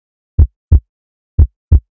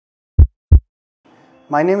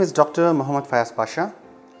My name is Dr. Mohammed Fayaz Pasha.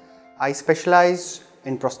 I specialize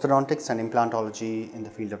in prosthodontics and implantology in the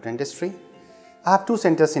field of dentistry. I have two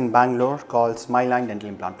centers in Bangalore called Smileline Dental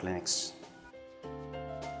Implant Clinics.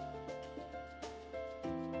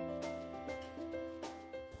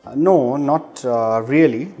 No, not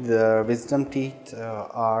really. The wisdom teeth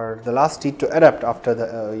are the last teeth to erupt after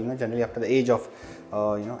the generally after the age of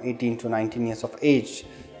 18 to 19 years of age.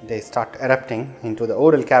 They start erupting into the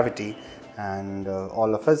oral cavity, and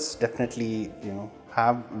all of us definitely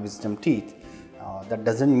have wisdom teeth. That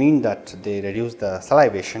doesn't mean that they reduce the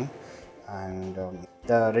salivation, and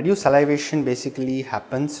the reduced salivation basically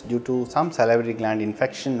happens due to some salivary gland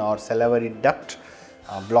infection or salivary duct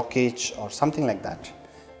blockage or something like that.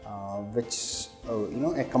 Which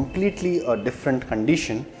a completely different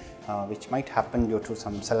condition which might happen due to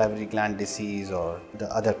some salivary gland disease or the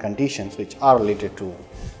other conditions which are related to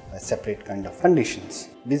a separate kind of conditions.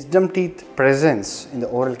 Wisdom teeth presence in the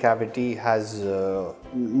oral cavity has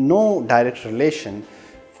no direct relation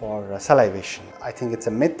for salivation. I think it's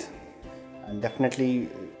a myth, and definitely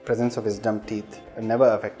presence of wisdom teeth never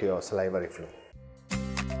affect your salivary flow.